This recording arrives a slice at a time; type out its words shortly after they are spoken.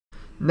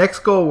Next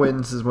goal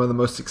wins is one of the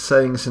most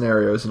exciting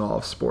scenarios in all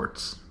of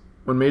sports.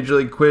 When Major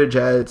League Quidditch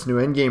added its new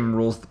endgame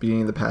rules at the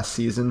beginning of the past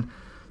season,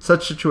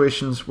 such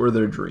situations were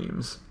their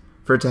dreams.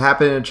 For it to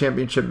happen in a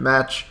championship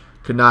match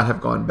could not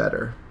have gone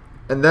better.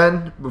 And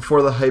then,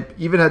 before the hype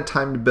even had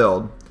time to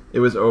build,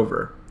 it was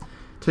over.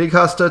 Teddy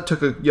Costa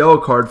took a yellow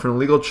card for an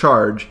illegal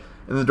charge,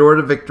 and the door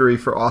to victory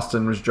for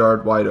Austin was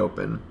jarred wide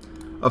open.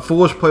 A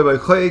foolish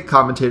play-by-play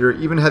commentator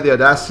even had the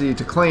audacity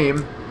to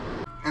claim,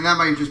 and that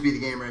might just be the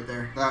game right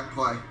there, that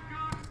play.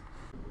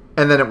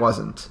 And then it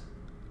wasn't.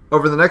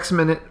 Over the next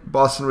minute,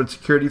 Boston would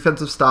secure a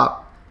defensive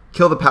stop,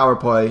 kill the power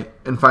play,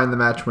 and find the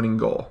match-winning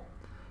goal.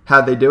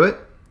 How'd they do it?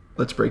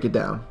 Let's break it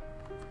down.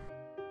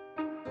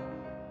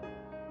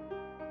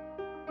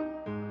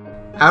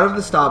 Out of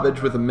the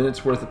stoppage with a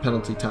minute's worth of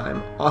penalty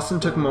time, Austin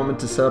took a moment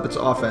to set up its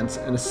offense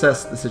and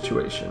assess the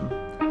situation.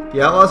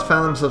 The Outlaws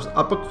found themselves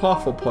up a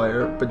quaffle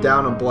player, but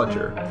down a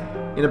bludger.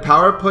 In a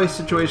power play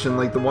situation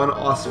like the one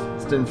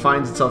Austin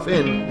finds itself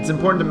in, it's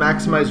important to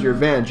maximize your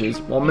advantages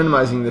while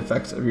minimizing the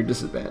effects of your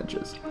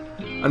disadvantages.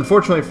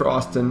 Unfortunately for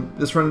Austin,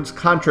 this runs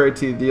contrary to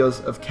the ideals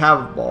of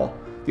Cav Ball,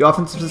 the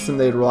offensive system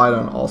they had relied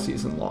on all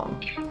season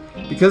long.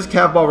 Because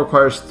Cav Ball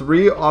requires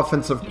 3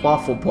 offensive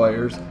quaffle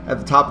players at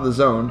the top of the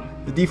zone,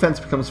 the defense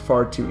becomes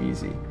far too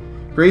easy.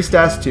 Grace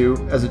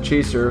Das2, as a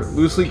chaser,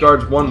 loosely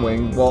guards one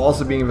wing while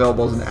also being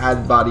available as an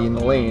added body in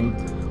the lane,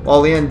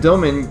 while Leanne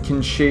Dillman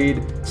can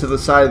shade to the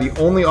side of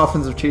the only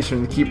offensive chaser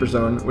in the keeper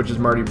zone, which is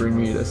Marty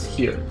Bermudez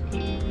here.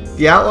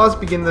 The Outlaws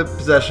begin the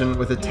possession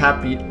with a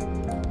tap beat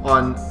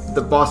on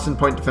the Boston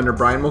point defender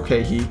Brian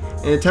Mulcahy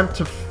in an attempt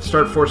to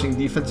start forcing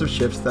defensive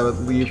shifts that would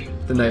leave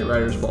the Knight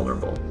Riders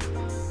vulnerable.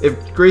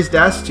 If Grace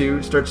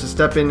Das2 starts to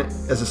step in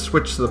as a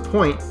switch to the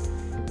point,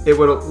 it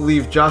would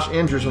leave Josh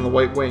Andrews on the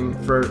right wing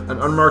for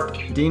an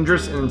unmarked,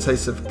 dangerous, and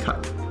incisive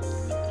cut.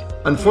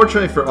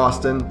 Unfortunately for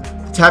Austin,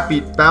 the tap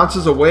beat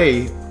bounces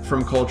away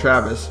from Cole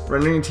Travis,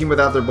 rendering the team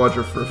without their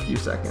bludger for a few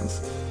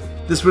seconds.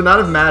 This would not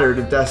have mattered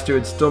if Das2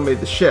 had still made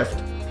the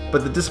shift,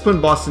 but the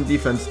disciplined Boston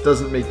defense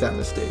doesn't make that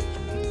mistake.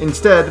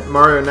 Instead,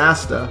 Mario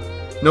Nasta,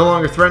 no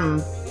longer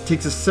threatened,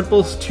 takes a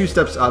simple 2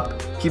 steps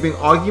up, keeping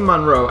Augie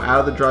Monroe out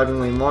of the driving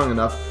lane long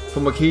enough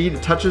for Mulcahy to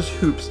touch his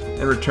hoops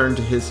and return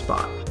to his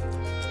spot.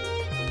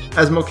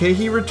 As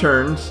Mulcahy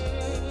returns,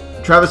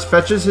 Travis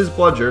fetches his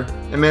bludger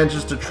and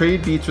manages to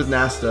trade beats with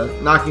Nasta,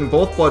 knocking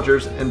both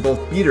bludgers and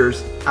both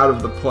beaters out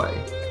of the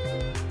play.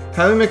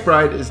 Kylie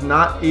McBride is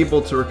not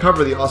able to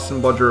recover the Austin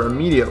bludger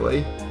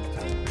immediately,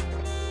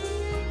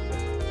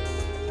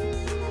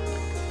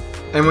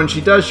 and when she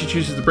does, she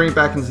chooses to bring it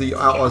back into the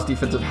Outlaws'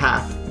 defensive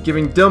half,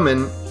 giving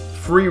Dillman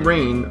free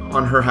reign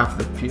on her half of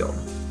the field.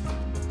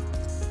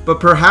 But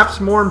perhaps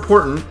more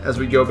important, as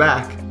we go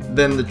back,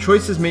 than the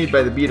choices made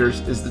by the beaters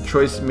is the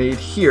choice made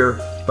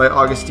here by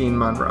Augustine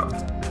Monroe.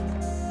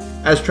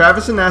 As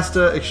Travis and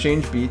Nasta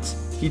exchange beats,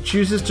 he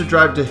chooses to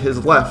drive to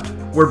his left,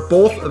 where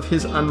both of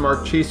his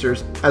unmarked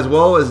chasers, as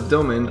well as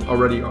Dillman,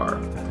 already are.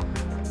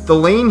 The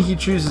lane he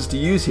chooses to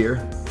use here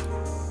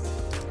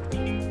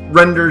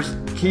renders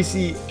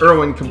Casey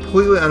Irwin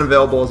completely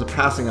unavailable as a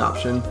passing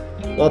option,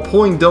 while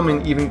pulling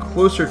Dillman even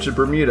closer to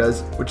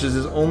Bermudez, which is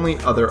his only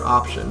other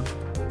option.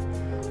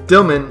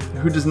 Dillman,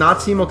 who does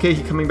not see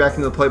Mulcahy coming back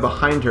into the play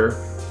behind her,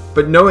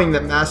 but knowing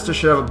that Nasta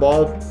should have a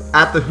ball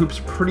at the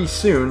hoops pretty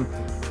soon,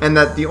 and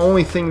that the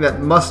only thing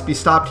that must be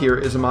stopped here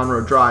is a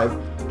Monroe drive,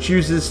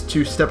 chooses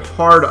to step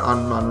hard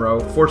on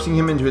Monroe, forcing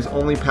him into his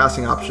only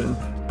passing option,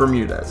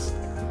 Bermudez.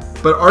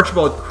 But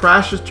Archibald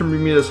crashes to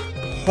Bermudez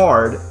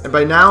hard, and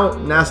by now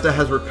Nasta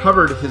has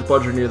recovered his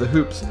bludger near the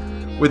hoops,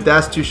 with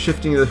Das2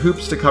 shifting to the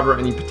hoops to cover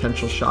any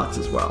potential shots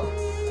as well.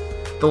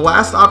 The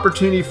last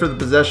opportunity for the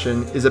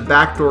possession is a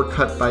backdoor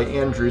cut by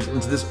Andrews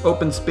into this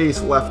open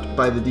space left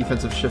by the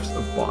defensive shifts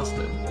of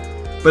Boston.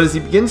 But as he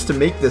begins to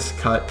make this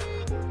cut,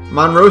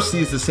 Monroe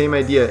sees the same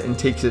idea and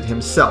takes it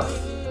himself,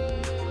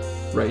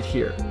 right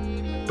here,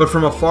 but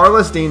from a far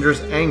less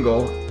dangerous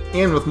angle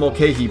and with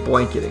Mulcahy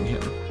blanketing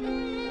him.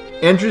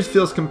 Andrews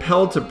feels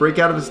compelled to break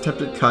out of his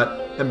attempted cut,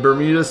 and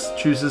Bermudez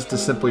chooses to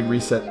simply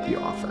reset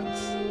the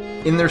offense.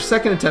 In their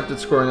second attempt at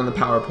scoring on the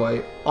power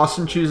play,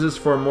 Austin chooses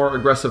for a more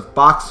aggressive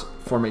box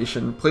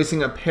formation,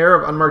 placing a pair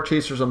of unmarked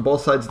chasers on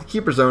both sides of the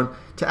keeper zone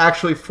to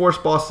actually force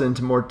Boston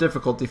into more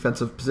difficult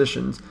defensive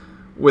positions,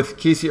 with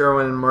Casey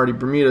Irwin and Marty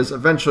Bermudez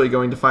eventually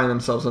going to find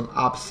themselves on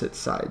opposite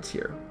sides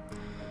here.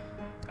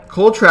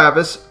 Cole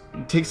Travis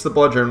takes the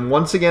bludger and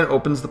once again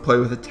opens the play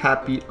with a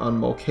tap beat on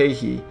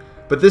Mulcahy,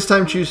 but this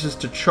time chooses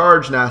to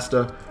charge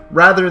Nasta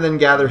rather than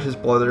gather his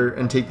bludger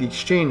and take the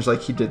exchange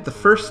like he did the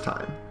first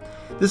time.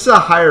 This is a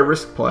higher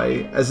risk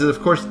play, as it is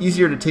of course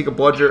easier to take a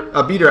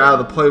beater out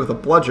of the play with a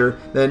bludger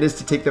than it is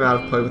to take them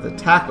out of play with a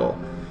tackle,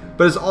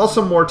 but is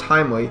also more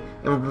timely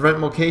and will prevent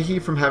Mulcahy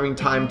from having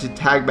time to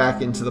tag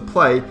back into the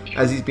play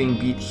as he's being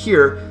beat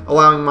here,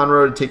 allowing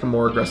Monroe to take a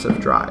more aggressive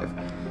drive.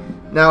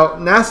 Now,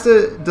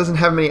 Nasta doesn't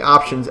have many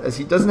options as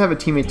he doesn't have a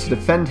teammate to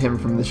defend him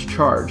from this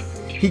charge.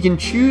 He can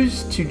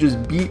choose to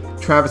just beat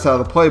Travis out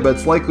of the play, but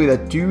it's likely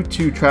that due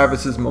to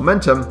Travis's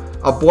momentum,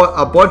 a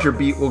bludger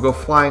beat will go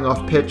flying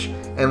off pitch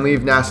and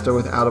leave Nasta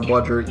without a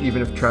bludger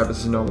even if Travis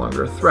is no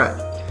longer a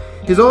threat.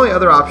 His only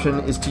other option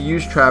is to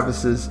use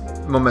Travis's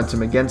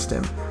momentum against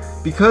him.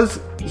 Because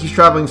he's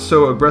traveling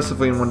so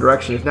aggressively in one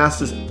direction, if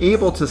Nasta's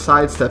able to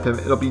sidestep him,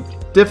 it'll be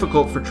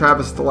difficult for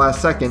Travis at the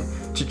last second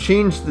to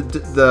change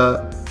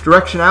the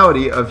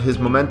directionality of his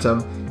momentum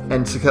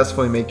and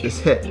successfully make this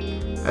hit.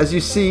 As you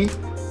see,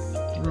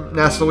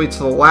 Nasta waits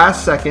to the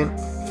last second,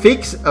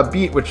 fakes a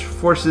beat which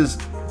forces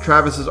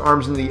Travis's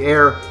arms in the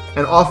air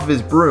and off of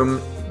his broom,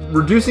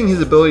 reducing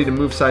his ability to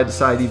move side to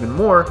side even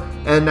more,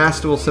 and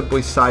Nasta will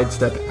simply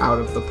sidestep out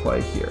of the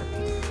play here.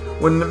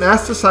 When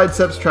Nasta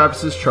sidesteps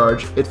Travis's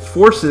charge, it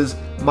forces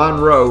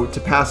Monroe to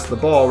pass the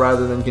ball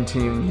rather than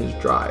continuing his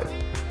drive.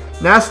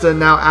 Nasta,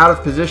 now out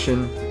of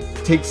position,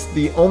 takes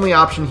the only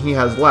option he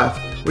has left,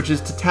 which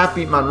is to tap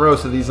beat Monroe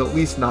so that he's at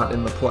least not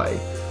in the play.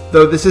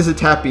 Though this is a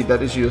tap beat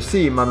that, as you'll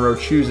see, Monroe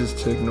chooses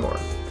to ignore.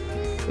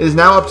 It is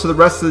now up to the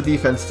rest of the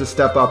defense to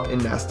step up in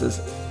Nasta's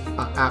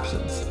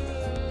absence.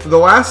 The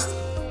last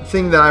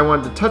thing that I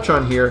wanted to touch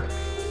on here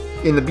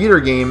in the beater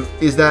game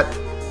is that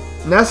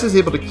Nasta is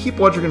able to keep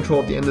bludger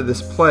control at the end of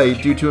this play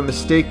due to a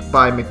mistake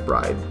by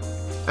McBride.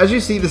 As you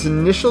see, this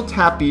initial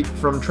tap beat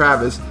from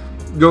Travis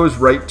goes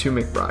right to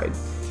McBride.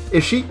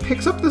 If she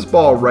picks up this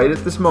ball right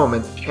at this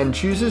moment and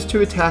chooses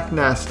to attack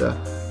Nasta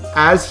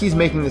as he's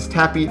making this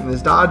tap beat and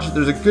this dodge,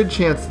 there's a good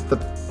chance that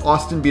the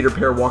Austin beater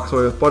pair walks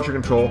away with bludger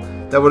control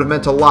that would have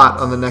meant a lot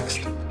on the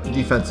next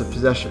defensive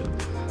possession.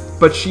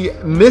 But she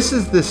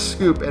misses this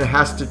scoop and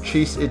has to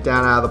chase it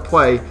down out of the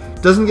play,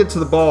 doesn't get to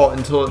the ball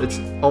until it's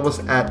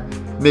almost at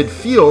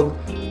midfield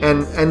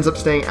and ends up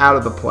staying out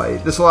of the play.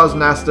 This allows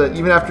Nasta,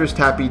 even after his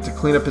tap beat, to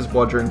clean up his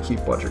bludger and keep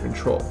bludger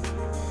control.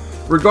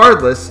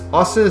 Regardless,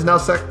 Austin has now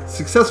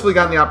successfully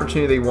gotten the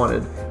opportunity they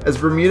wanted, as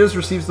Bermudez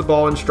receives the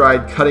ball in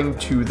stride, cutting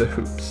to the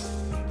hoops.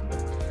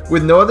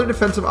 With no other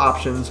defensive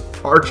options,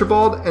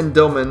 Archibald and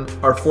Dillman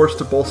are forced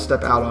to both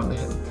step out onto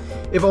him.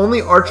 If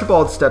only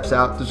Archibald steps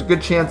out, there's a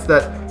good chance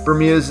that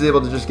Bermudez is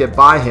able to just get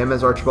by him,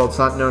 as Archibald's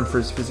not known for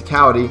his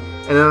physicality,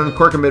 and then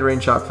uncork a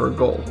mid-range shot for a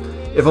goal.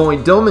 If only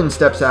Dillman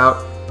steps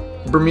out,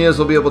 Bermudez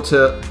will be able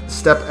to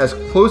step as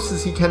close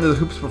as he can to the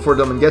hoops before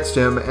Dillman gets to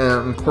him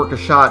and uncork a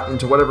shot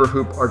into whatever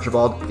hoop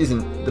Archibald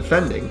isn't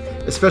defending,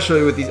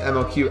 especially with these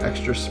MLQ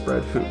extra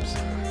spread hoops.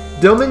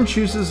 Dillman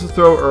chooses to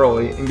throw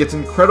early and gets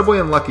incredibly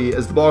unlucky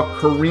as the ball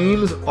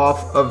careens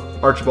off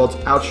of Archibald's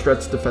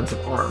outstretched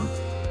defensive arm,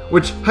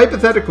 which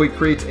hypothetically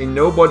creates a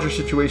no bludger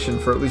situation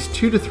for at least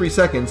 2 to 3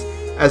 seconds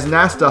as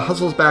Nasta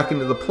hustles back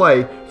into the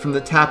play from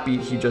the tap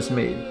beat he just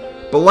made.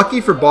 But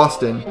lucky for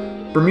Boston,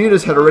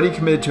 Bermudez had already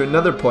committed to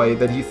another play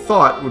that he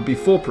thought would be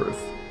foolproof.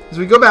 As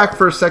we go back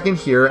for a second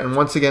here and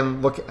once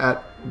again look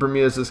at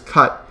Bermudez's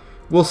cut,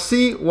 we'll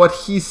see what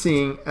he's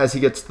seeing as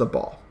he gets to the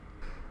ball.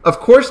 Of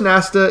course,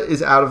 Nasta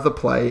is out of the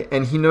play,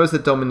 and he knows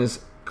that Dillman is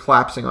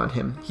collapsing on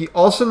him. He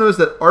also knows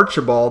that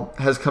Archibald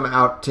has come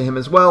out to him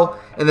as well,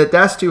 and that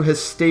Dastu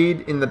has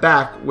stayed in the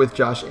back with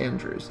Josh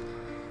Andrews.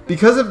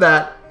 Because of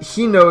that,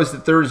 he knows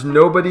that there is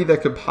nobody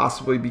that could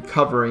possibly be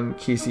covering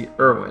Casey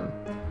Irwin.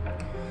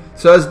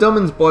 So as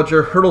Dillman's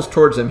bludger hurtles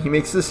towards him, he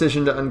makes the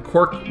decision to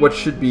uncork what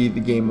should be the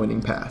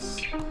game-winning pass.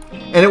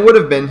 And it would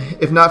have been,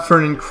 if not for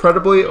an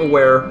incredibly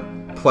aware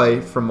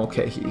play from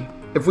Mulcahy.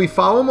 If we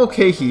follow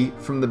Mulcahy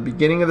from the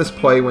beginning of this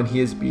play when he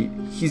is beat,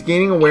 he's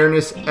gaining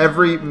awareness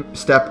every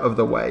step of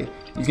the way.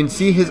 You can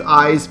see his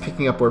eyes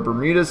picking up where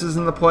Bermudez is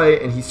in the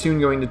play, and he's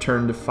soon going to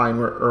turn to find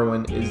where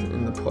Irwin is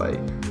in the play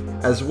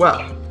as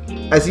well.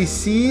 As he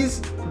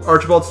sees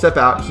Archibald step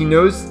out, he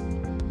knows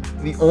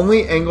the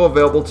only angle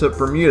available to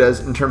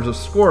Bermudez in terms of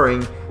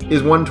scoring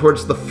is one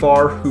towards the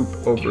far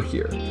hoop over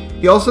here.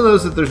 He also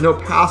knows that there's no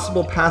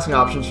possible passing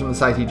options from the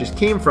side he just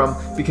came from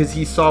because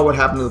he saw what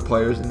happened to the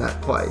players in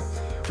that play.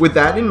 With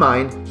that in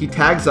mind, he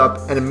tags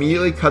up and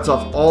immediately cuts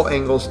off all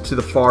angles to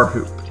the far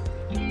hoop,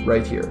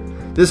 right here.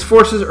 This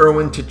forces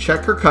Irwin to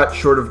check her cut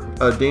short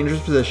of a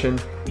dangerous position,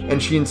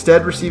 and she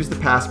instead receives the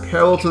pass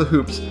parallel to the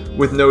hoops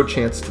with no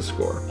chance to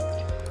score.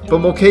 But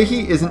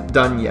Mulcahy isn't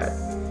done yet.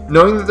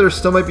 Knowing that there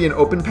still might be an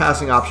open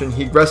passing option,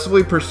 he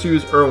aggressively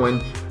pursues Irwin,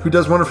 who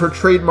does one of her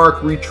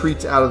trademark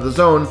retreats out of the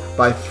zone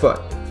by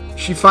foot.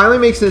 She finally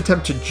makes an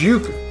attempt to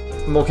juke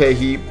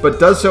Mulcahy, but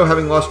does so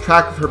having lost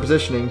track of her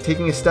positioning,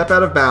 taking a step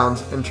out of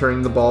bounds and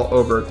turning the ball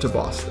over to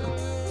Boston.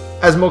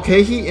 As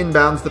Mulcahy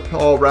inbounds the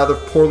ball rather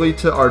poorly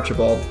to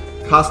Archibald,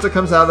 Costa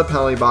comes out of the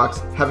penalty box,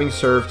 having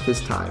served his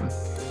time.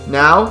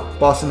 Now,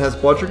 Boston has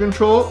bludger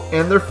control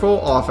and their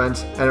full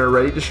offense and are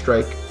ready to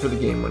strike for the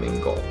game-winning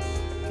goal.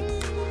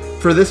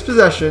 For this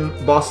possession,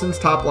 Boston's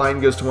top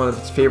line goes to one of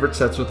its favorite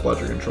sets with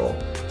bludger control,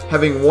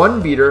 having one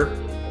beater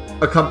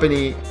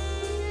accompany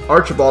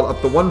Archibald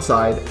up the one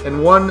side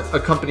and one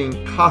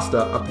accompanying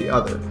Costa up the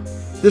other.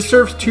 This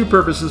serves two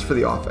purposes for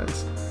the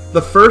offense.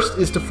 The first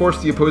is to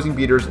force the opposing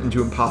beaters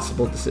into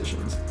impossible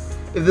decisions.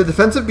 If the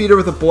defensive beater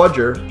with a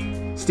bludger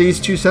stays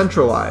too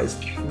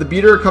centralized, the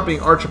beater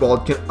accompanying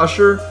Archibald can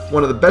usher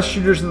one of the best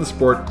shooters in the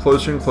sport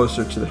closer and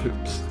closer to the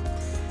hoops.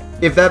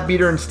 If that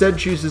beater instead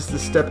chooses to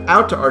step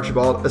out to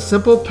Archibald, a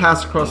simple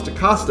pass across to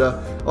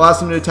Costa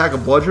allows him to attack a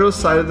bludgerless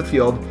side of the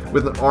field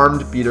with an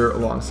armed beater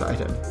alongside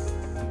him.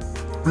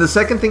 The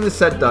second thing the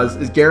set does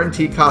is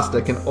guarantee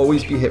Costa can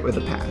always be hit with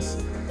a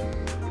pass.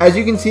 As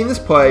you can see in this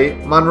play,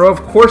 Monroe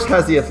of course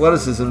has the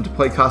athleticism to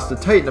play Costa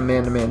tight in a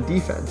man-to-man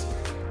defense,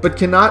 but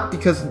cannot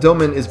because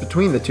Dillman is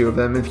between the two of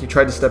them, and if he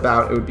tried to step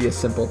out, it would be a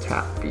simple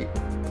tap beat.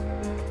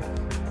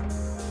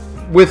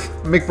 With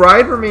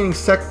McBride remaining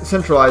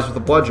centralized with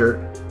a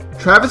bludger,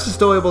 Travis is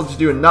still able to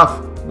do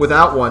enough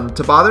without one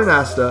to bother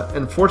Nasta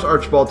and force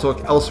Archibald to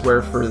look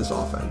elsewhere for this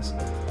offense.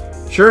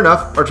 Sure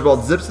enough,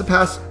 Archibald zips the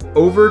pass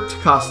over to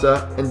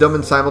Costa, and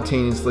Dillman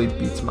simultaneously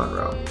beats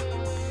Monroe.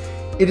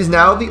 It is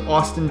now the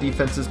Austin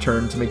defense's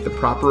turn to make the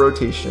proper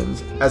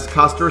rotations as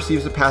Costa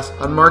receives a pass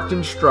unmarked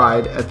in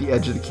stride at the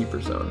edge of the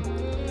keeper zone.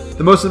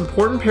 The most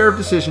important pair of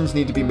decisions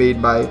need to be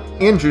made by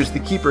Andrews, the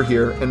keeper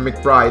here, and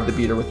McBride, the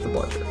beater with the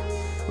bludger.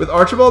 With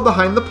Archibald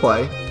behind the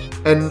play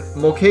and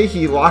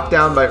Mulcahy locked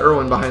down by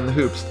Irwin behind the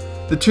hoops,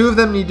 the two of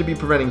them need to be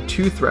preventing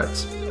two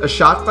threats: a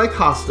shot by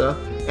Costa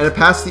and a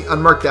pass to the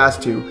unmarked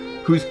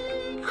Dastu, who's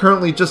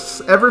currently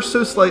just ever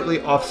so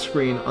slightly off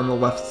screen on the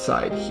left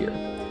side here.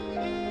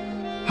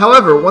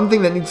 However, one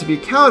thing that needs to be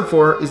accounted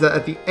for is that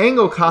at the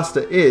angle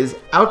Costa is,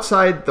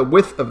 outside the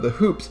width of the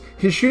hoops,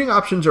 his shooting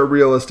options are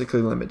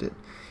realistically limited.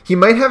 He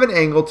might have an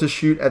angle to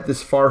shoot at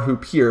this far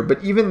hoop here,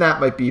 but even that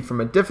might be from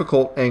a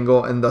difficult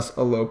angle and thus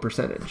a low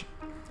percentage.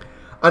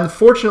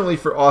 Unfortunately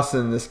for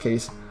Austin in this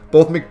case,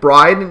 both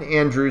McBride and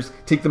Andrews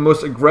take the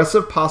most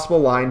aggressive possible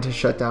line to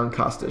shut down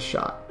Costa's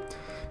shot.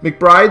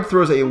 McBride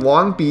throws a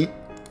long beat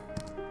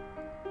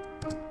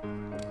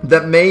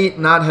that may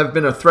not have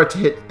been a threat to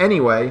hit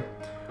anyway,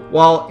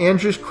 while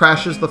Andrews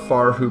crashes the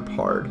far hoop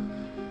hard.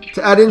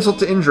 To add insult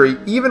to injury,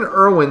 even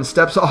Irwin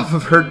steps off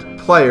of her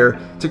player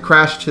to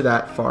crash to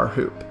that far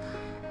hoop.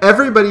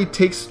 Everybody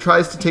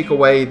tries to take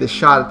away the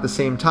shot at the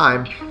same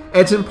time, and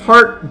it's in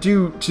part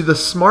due to the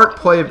smart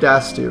play of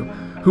Dastu,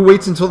 who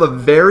waits until the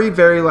very,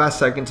 very last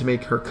second to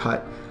make her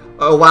cut,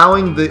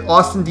 allowing the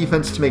Austin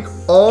defense to make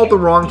all the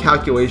wrong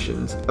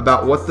calculations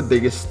about what the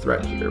biggest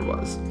threat here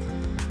was.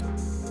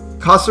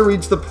 Costa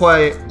reads the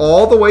play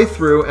all the way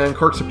through and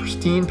uncorks a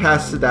pristine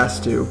pass to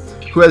Dastu,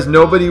 who has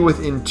nobody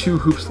within 2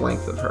 hoops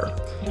length of her.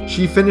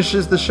 She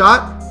finishes the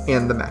shot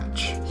and the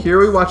match. Here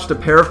we watched a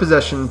pair of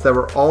possessions that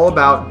were all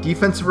about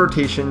defensive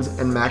rotations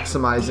and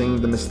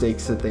maximizing the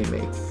mistakes that they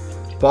make.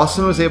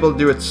 Boston was able to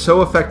do it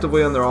so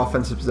effectively on their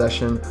offensive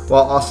possession,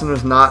 while Austin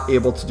was not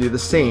able to do the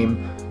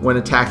same when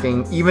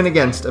attacking even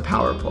against a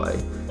power play.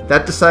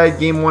 That decided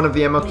Game 1 of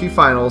the MLQ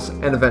Finals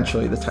and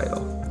eventually the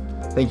title.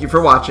 Thank you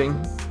for watching,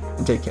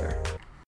 and take care.